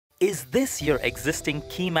Is this your existing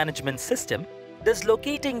key management system? Does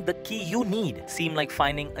locating the key you need seem like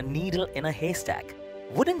finding a needle in a haystack?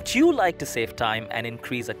 Wouldn't you like to save time and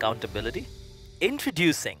increase accountability?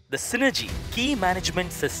 Introducing the Senergy Key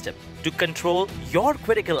Management System to control your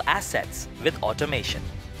critical assets with automation.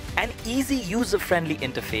 An easy user-friendly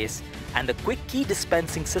interface and a quick key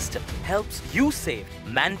dispensing system helps you save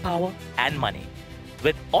manpower and money.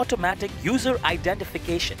 With automatic user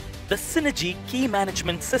identification, the Senergy Key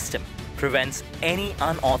Management System prevents any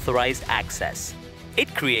unauthorized access.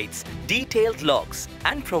 It creates detailed logs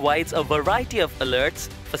and provides a variety of alerts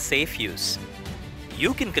for safe use.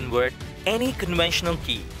 You can convert any conventional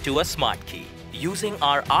key to a smart key using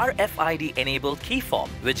our RFID-enabled key fob,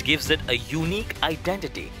 which gives it a unique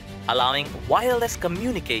identity, allowing wireless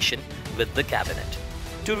communication with the cabinet.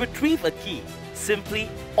 To retrieve a key, simply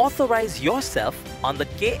authorize yourself on the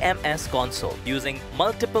KMS console using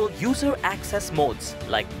multiple user access modes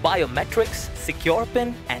like biometrics, secure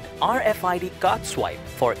PIN, and RFID card swipe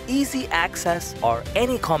for easy access, or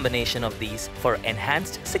any combination of these for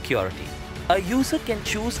enhanced security. A user can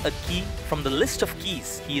choose a key from the list of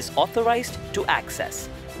keys he is authorized to access.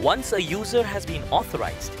 Once a user has been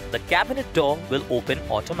authorized, the cabinet door will open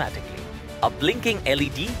automatically. A blinking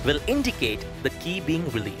LED will indicate the key being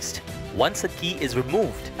released. Once a key is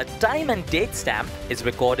removed, a time and date stamp is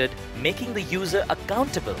recorded, making the user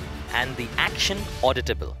accountable and the action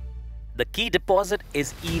auditable. The key deposit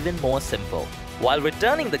is even more simple. While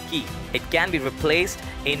returning the key, it can be replaced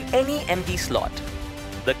in any empty slot.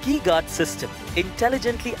 The key guard system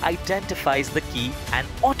intelligently identifies the key and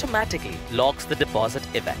automatically logs the deposit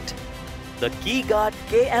event. The key guard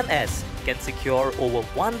KMS can secure over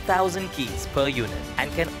 1,000 keys per unit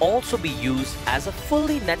and can also be used as a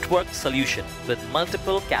fully networked solution with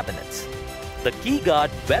multiple cabinets. The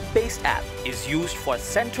KeyGuard web-based app is used for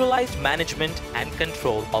centralized management and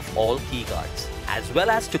control of all key guards, as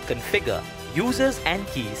well as to configure users and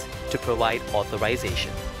keys to provide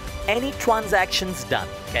authorization. Any transactions done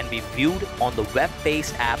can be viewed on the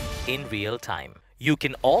web-based app in real time. You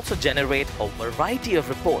can also generate a variety of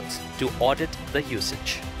reports to audit the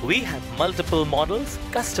usage. We have multiple models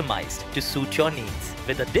customized to suit your needs,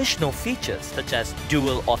 with additional features such as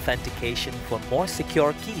dual authentication for more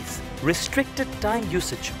secure keys, restricted time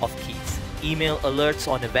usage of keys, email alerts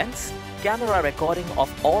on events, camera recording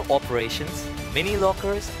of all operations, mini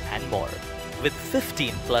lockers, and more. With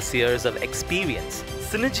 15 plus years of experience,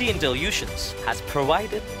 Senergy Intelligence has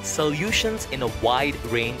provided solutions in a wide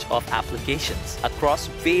range of applications across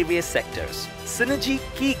various sectors. Senergy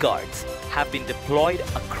key guards have been deployed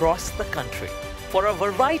across the country for a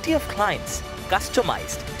variety of clients,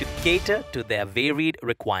 customized to cater to their varied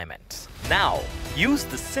requirements. Now, use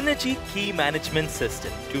the Senergy Key Management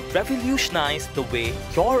System to revolutionize the way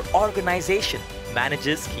your organization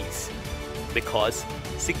manages keys. Because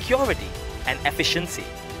security and efficiency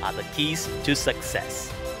are the keys to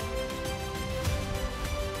success.